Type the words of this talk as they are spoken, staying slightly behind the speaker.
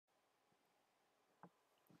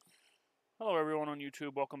Hello everyone on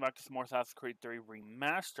YouTube, welcome back to some more Assassin's Creed 3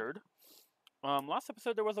 Remastered. Last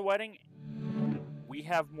episode there was a wedding. We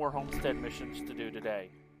have more homestead missions to do today.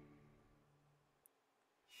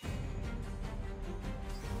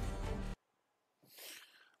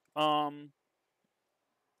 I've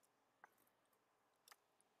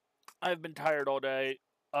been tired all day.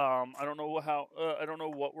 I don't know I don't know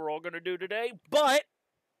what we're all gonna do today, but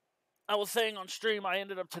I was saying on stream I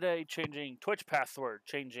ended up today changing Twitch password,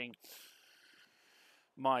 changing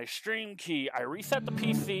my stream key. I reset the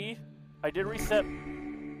PC. I did reset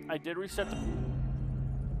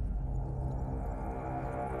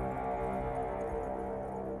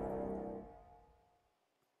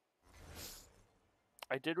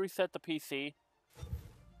the PC.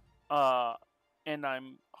 And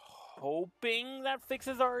I'm hoping that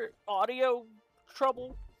fixes our audio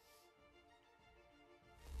trouble.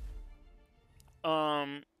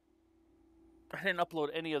 I didn't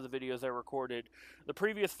upload any of the videos I recorded. The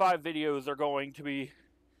previous 5 videos are going to be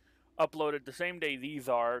uploaded the same day these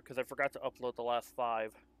are, because I forgot to upload the last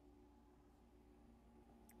 5.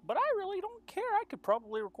 But I really don't care. I could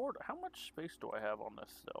probably record. How much space do I have on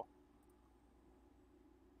this still?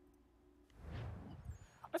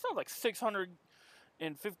 I still have like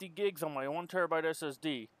 650 gigs on my 1 terabyte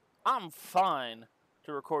SSD. I'm fine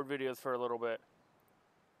to record videos for a little bit.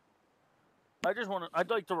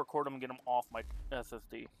 I'd like to record them and get them off my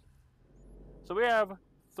SSD. So we have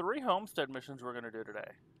 3 homestead missions we're going to do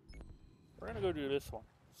today. We're going to go do this one.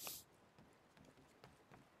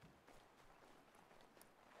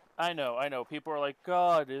 I know. People are like,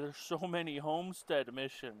 God, there's so many homestead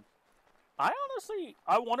missions. I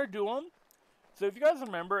want to do them. So if you guys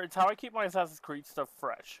remember, it's how I keep my Assassin's Creed stuff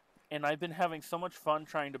fresh. And I've been having so much fun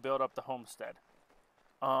trying to build up the homestead.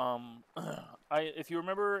 If you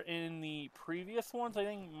remember in the previous ones, I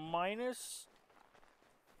think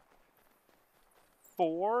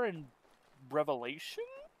 -4 in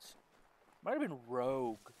Revelations? Might have been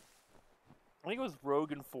Rogue. I think it was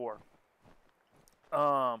Rogue and 4.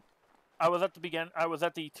 I was at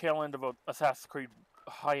the tail end of a Assassin's Creed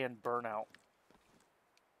high-end Burnout.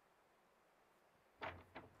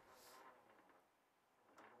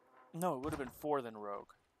 No, it would have been 4 than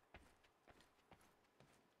Rogue.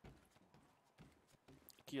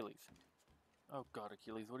 Achilles. Oh God,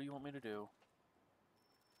 Achilles, what do you want me to do?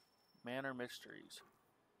 Manor Mysteries.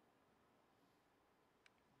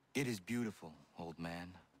 It is beautiful, old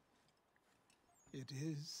man. It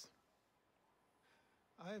is.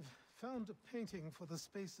 I've found a painting for the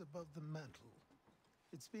space above the mantle.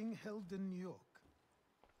 It's being held in New York.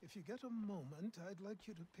 If you get a moment, I'd like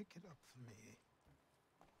you to pick it up for me.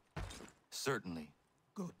 Certainly.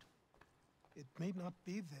 Good. It may not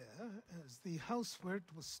be there, as the house where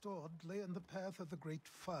it was stored lay in the path of the Great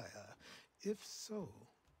Fire. If so,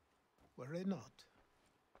 worry not.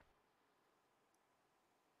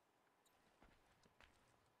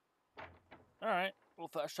 Alright, we'll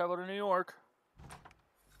fast travel to New York.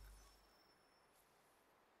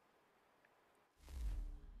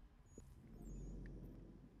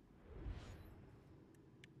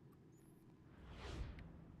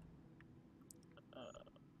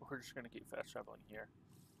 We're just going to keep fast traveling here.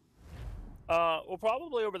 We'll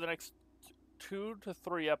probably over the next 2 to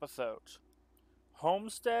 3 episodes,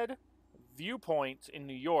 homestead, viewpoints in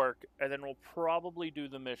New York, and then we'll probably do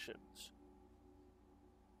the missions.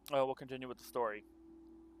 We'll continue with the story.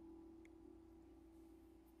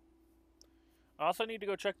 I also need to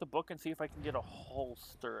go check the book and see if I can get a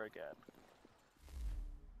holster again.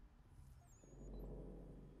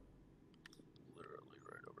 Literally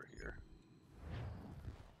right over here.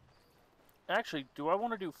 Actually, do I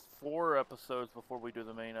want to do 4 episodes before we do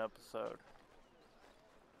the main episode?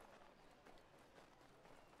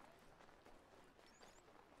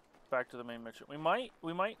 Back to the main mission. We might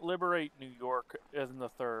liberate New York as in the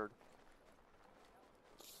 3rd.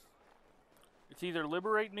 It's either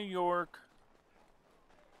liberate New York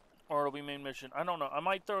or it'll be main mission. I don't know. I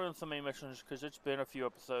might throw in some main missions because it's been a few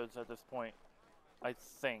episodes at this point. I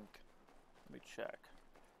think. Let me check.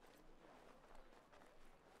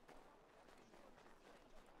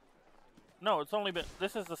 No, it's only been...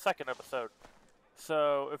 This is the 2nd episode.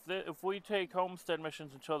 So, if we take homestead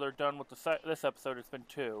missions until they're done with this episode, it's been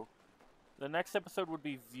 2. The next episode would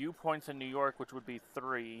be viewpoints in New York, which would be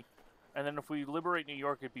 3. And then if we liberate New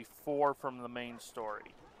York, it'd be 4 from the main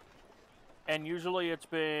story. And usually it's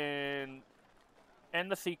been...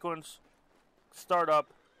 end the sequence, start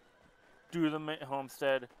up, do the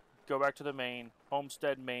homestead, go back to the main,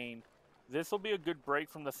 homestead main. This will be a good break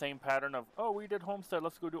from the same pattern of, oh, we did homestead,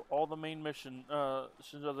 let's go do all the main missions of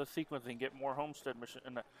the sequence and get more homestead mission.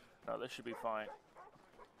 And no, this should be fine.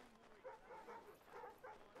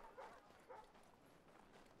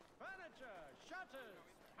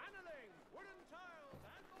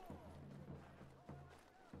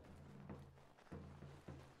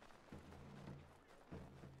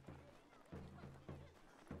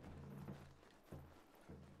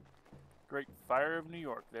 Great Fire of New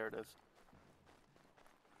York. There it is.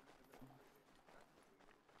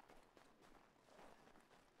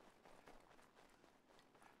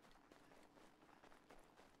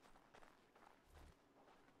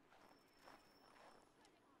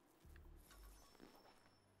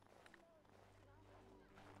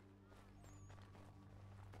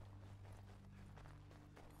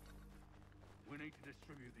 We need to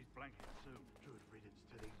distribute these blankets soon. Good riddance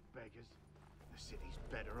to these beggars. The city's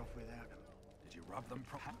better off without them. Did you rub them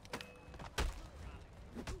properly?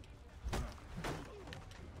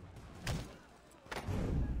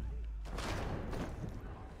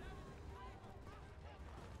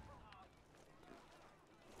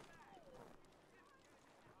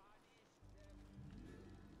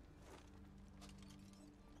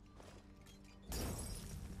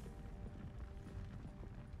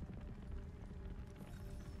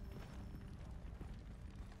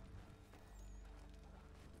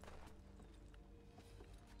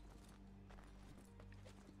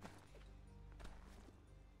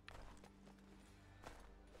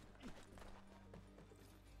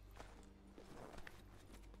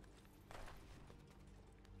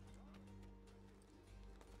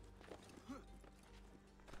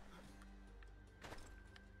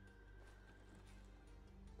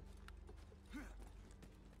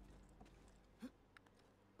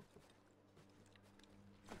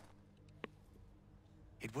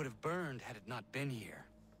 It would have burned had it not been here.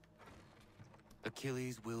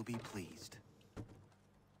 Achilles will be pleased.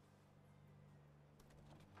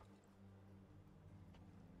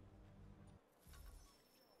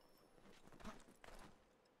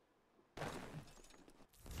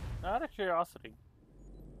 Out of curiosity.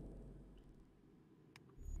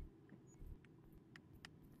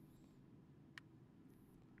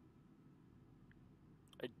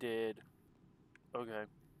 I did. Okay.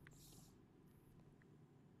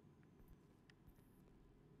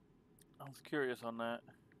 I was curious on that.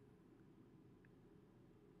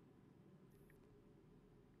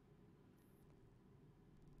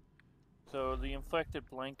 So the infected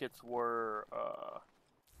blankets were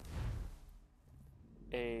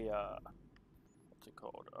what's it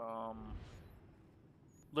called?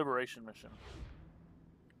 Liberation mission.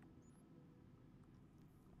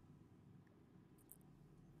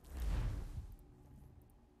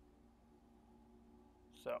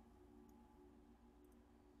 So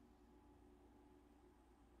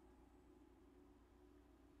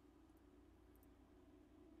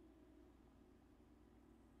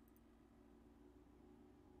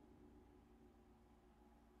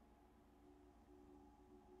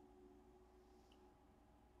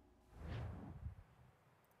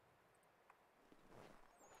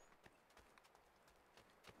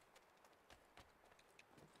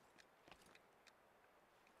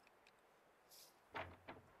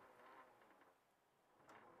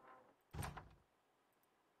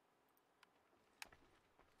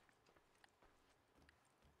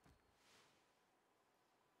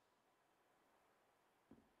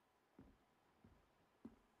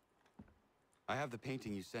I have the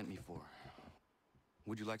painting you sent me for.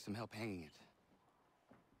 Would you like some help hanging it?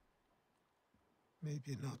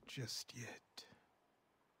 Maybe not just yet.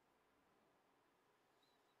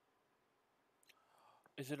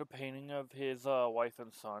 is it a painting of his wife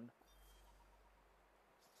and son?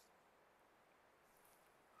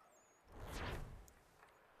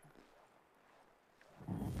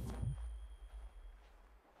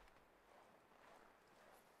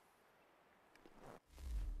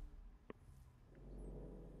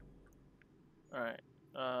 Alright.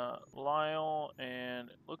 Lyle, and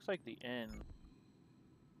it looks like the inn.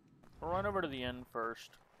 We'll run over to the inn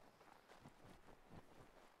first.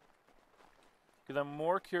 Because I'm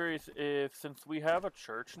more curious if, since we have a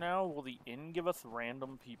church now, will the inn give us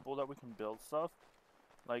random people that we can build stuff?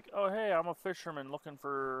 Like, oh hey, I'm a fisherman looking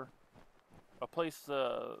for a place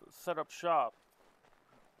to set up shop.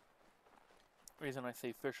 The reason I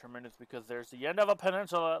say fisherman is because there's the end of a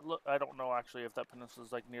peninsula. Look, I don't know actually if that peninsula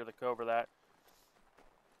is like near the cove or that.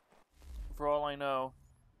 For all I know,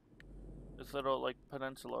 this little like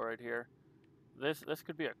peninsula right here, this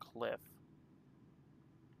could be a cliff.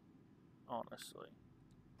 Honestly.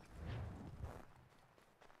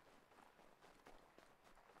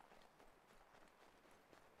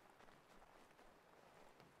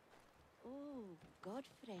 Oh,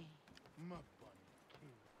 Godfrey. My bunny king.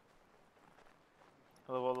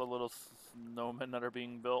 I love all the little snowmen that are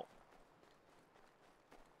being built.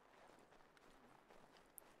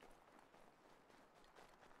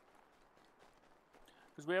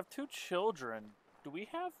 Because we have two children. Do we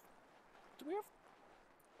have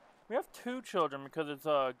We have two children because it's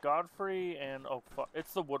Godfrey and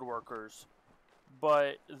it's the woodworkers,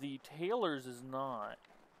 but the tailors is not.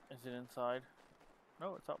 Is it inside?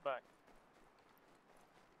 No, it's out back.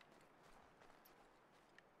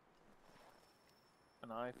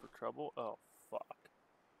 An eye for trouble? Oh, fuck.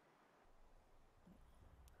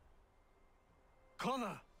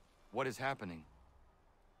 Connor! What is happening?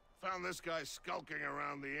 Found this guy skulking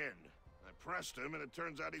around the inn. I pressed him, and it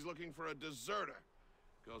turns out he's looking for a deserter.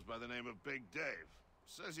 Goes by the name of Big Dave.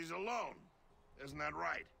 Says he's alone. Isn't that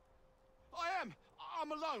right? I am!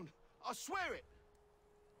 I'm alone! I swear it!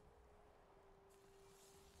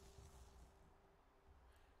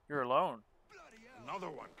 You're alone. Bloody hell!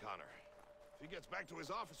 Another one, Connor. If he gets back to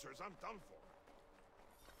his officers, I'm done for.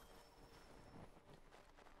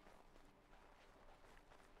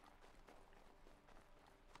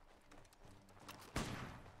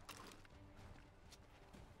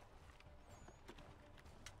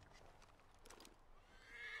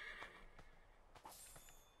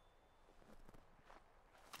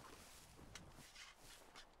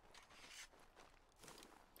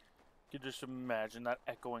 You could just imagine that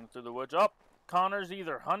echoing through the woods. Oh, Connor's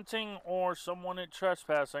either hunting or someone is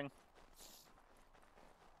trespassing.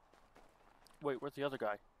 Wait, where's the other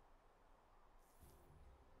guy?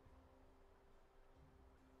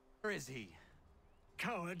 Where is he?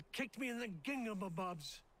 Coward kicked me in the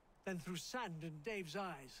gingamabobs, then threw sand in Dave's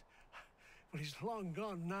eyes. But he's long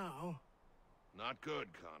gone now. Not good,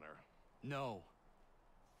 Connor. No.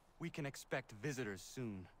 We can expect visitors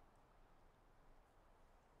soon.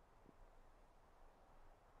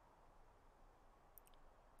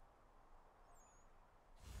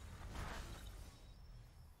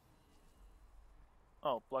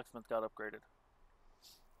 Oh, blacksmith got upgraded.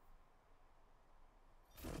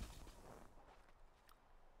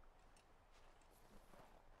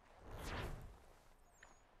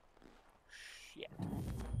 Shit.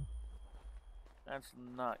 That's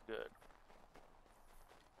not good.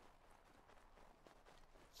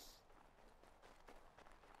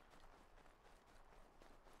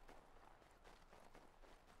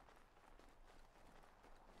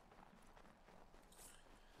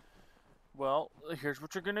 Well, here's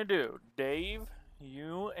what you're gonna do. Dave,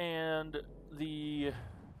 you and the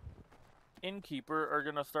innkeeper are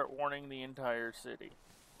gonna start warning the entire city.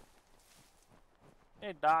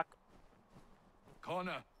 Hey, Doc.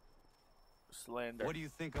 Connor! Slander. What do you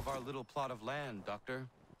think of our little plot of land, Doctor?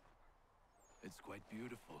 It's quite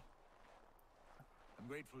beautiful. I'm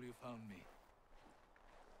grateful you found me.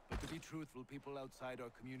 But to be truthful, people outside our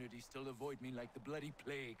community still avoid me like the bloody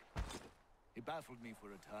plague. It baffled me for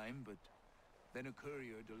a time, but then a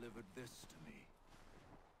courier delivered this to me.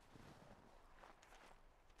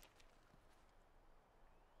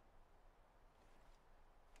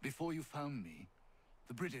 Before you found me,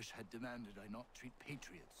 the British had demanded I not treat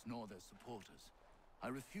patriots nor their supporters. I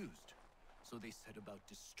refused, so they set about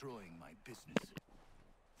destroying my business.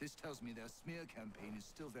 This tells me their smear campaign is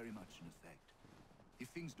still very much in effect. If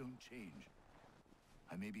things don't change,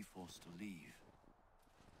 I may be forced to leave.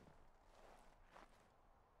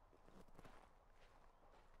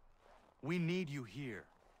 We need you here.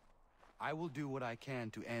 I will do what I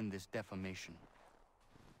can to end this defamation.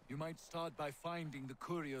 You might start by finding the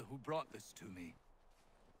courier who brought this to me.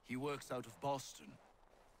 He works out of Boston.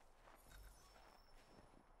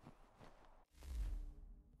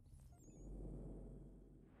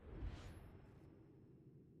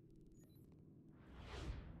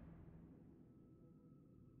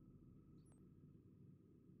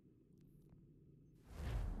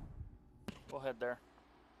 We'll head there.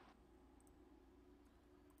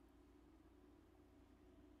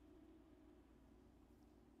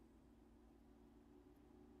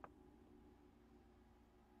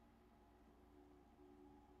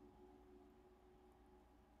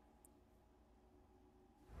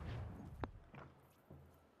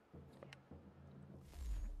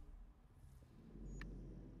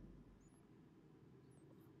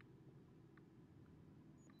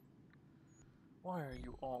 Why are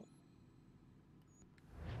you all...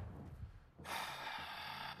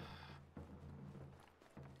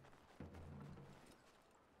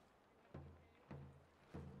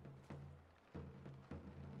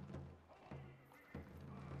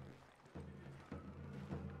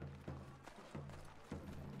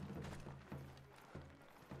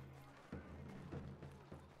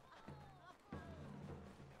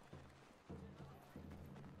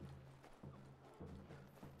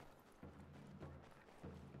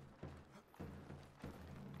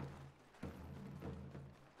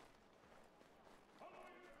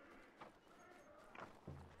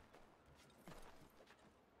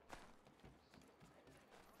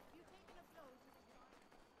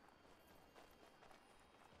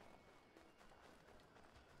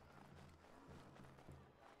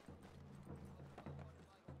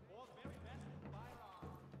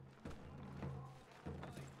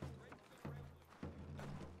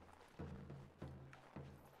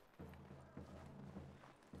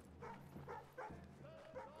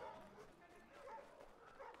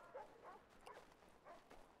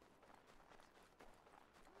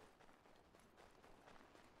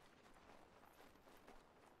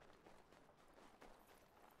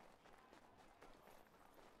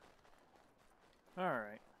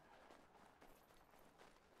 Alright.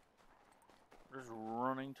 Just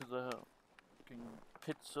running to the fucking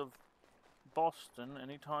pits of Boston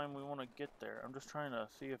anytime we want to get there. I'm just trying to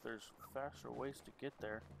see if there's faster ways to get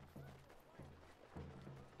there.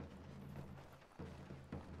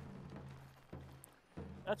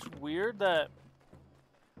 That's weird that...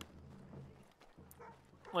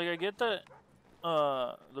 Like, I get that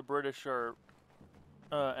the British are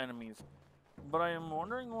enemies, but I am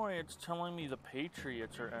wondering why it's telling me the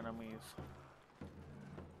Patriots are enemies.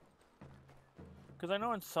 Because I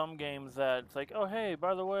know in some games that it's like, oh hey,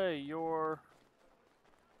 by the way, you're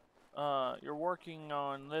working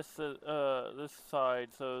on this this side,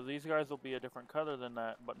 so these guys will be a different color than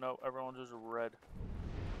that. But no, everyone's just red.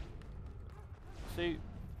 See,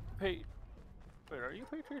 wait, are you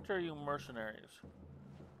Patriots or are you mercenaries?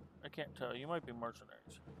 I can't tell. You might be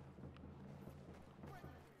mercenaries.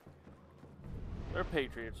 They're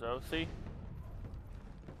Patriots, though. See?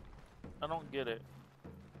 I don't get it.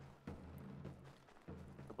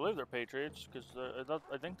 I believe they're Patriots, because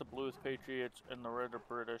I think the blue is Patriots and the red are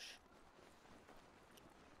British.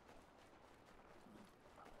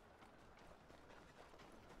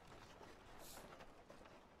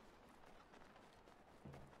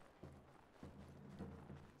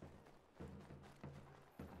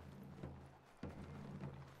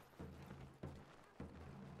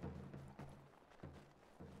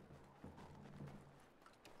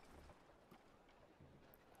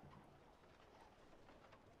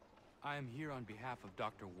 I am here on behalf of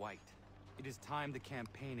Dr. White. It is time the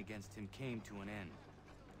campaign against him came to an end.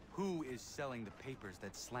 Who is selling the papers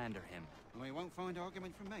that slander him? Well, you won't find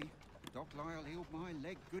argument from me. Doc Lyle healed my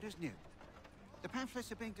leg good as new. The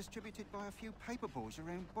pamphlets are being distributed by a few paper boys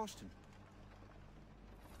around Boston.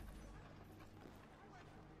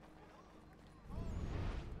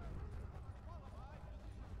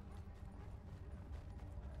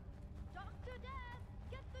 Dr. Death!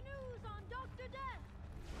 Get the news on Dr. Death!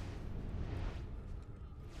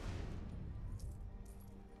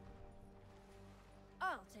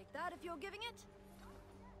 I'll take that if you're giving it.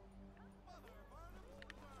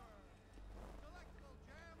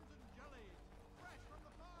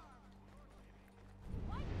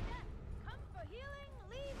 White Death, come for healing,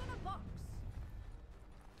 leave in a box.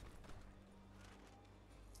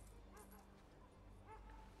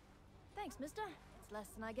 Thanks, mister. It's less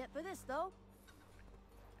than I get for this, though.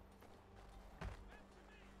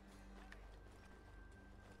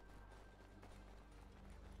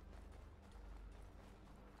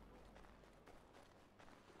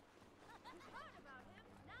 Heard about him,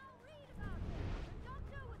 now read about him. The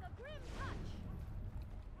doctor with a grim touch.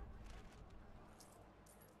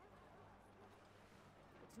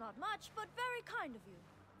 It's not much, but very kind of you.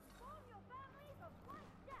 Inform your families of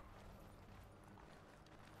White Death.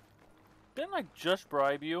 Didn't I just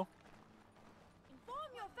bribe you?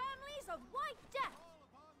 Inform your families of White Death.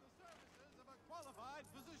 Upon the services of a qualified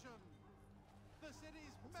physician. The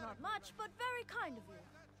city's It's not much, but very kind of you.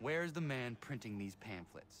 Where's the man printing these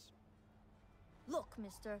pamphlets? Look,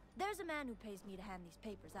 mister, there's a man who pays me to hand these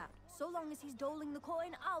papers out. So long as he's doling the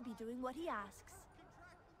coin, I'll be doing what he asks.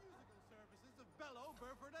 contract the musical services of Bellow,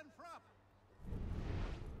 Burford, and Frupp.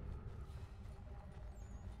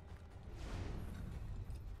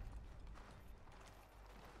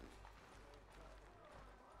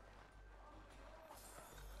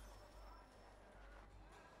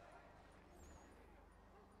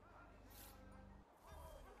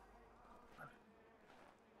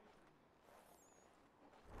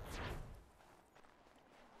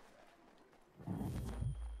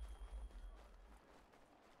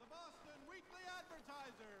 The Boston Weekly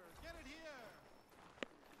Advertiser. Get it here.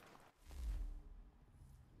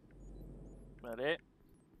 That it?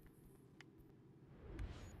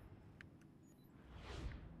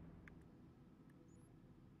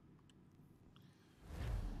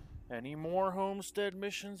 Any more homestead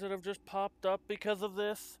missions that have just popped up because of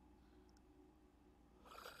this?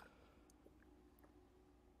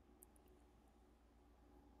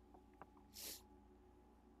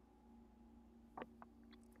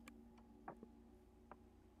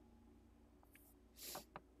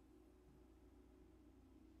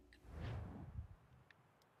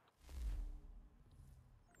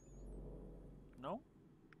 No?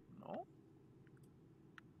 No?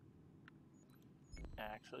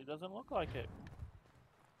 Actually doesn't look like it.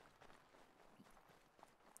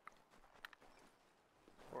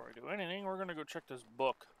 Before I do anything, we're gonna go check this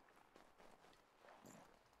book.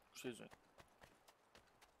 Excuse me.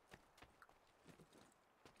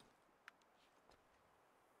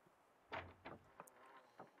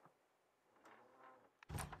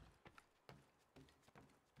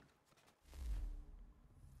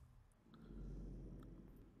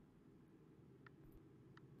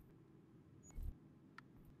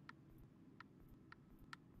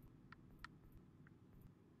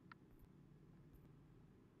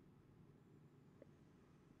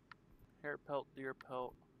 Hair pelt, deer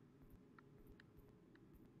pelt.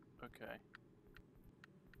 Okay.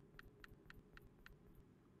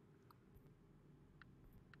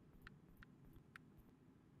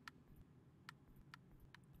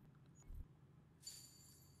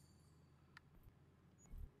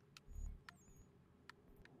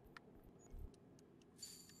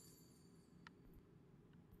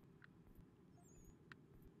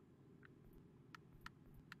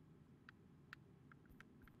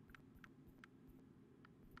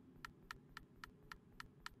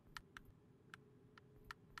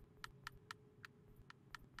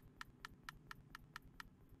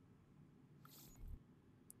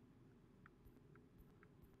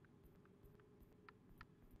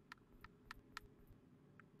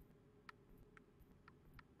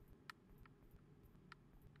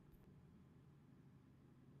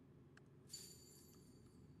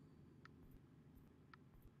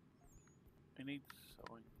 I need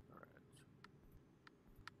sewing threads.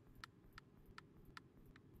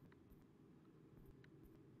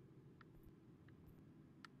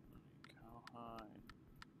 Cowhide.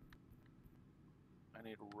 I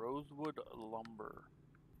need rosewood lumber.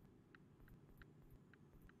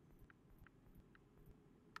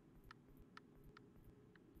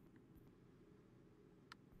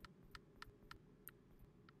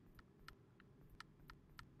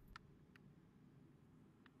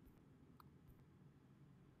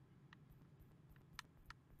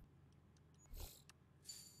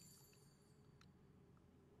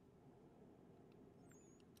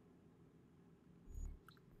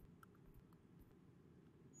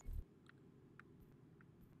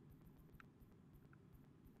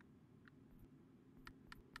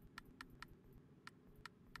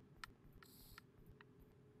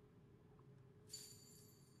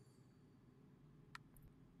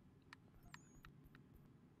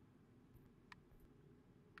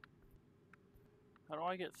 How do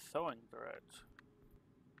I get sewing threads?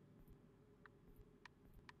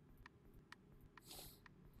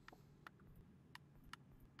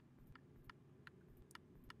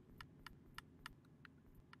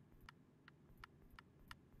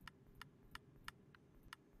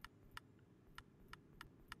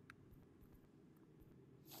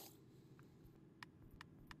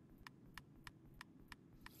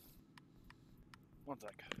 One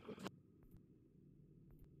sec.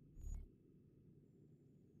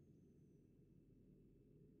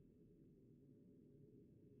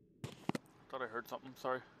 Thought I heard something,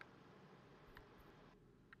 sorry.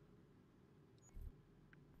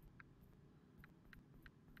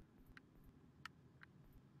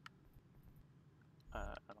 I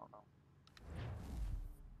don't know.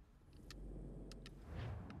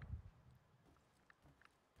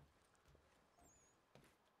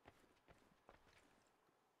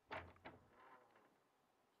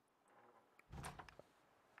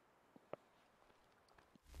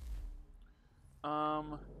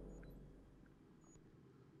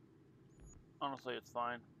 Honestly, it's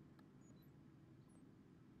fine.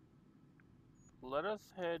 Let us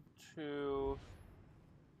head to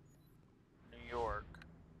New York.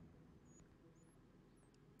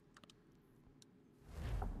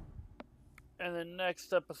 And the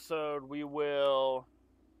next episode, we will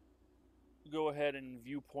go ahead and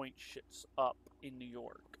viewpoint shits up in New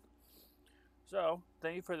York. So,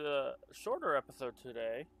 thank you for the shorter episode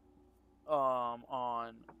today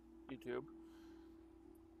on YouTube.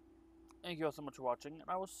 Thank you all so much for watching, and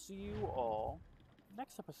I will see you all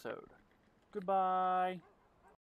next episode. Goodbye.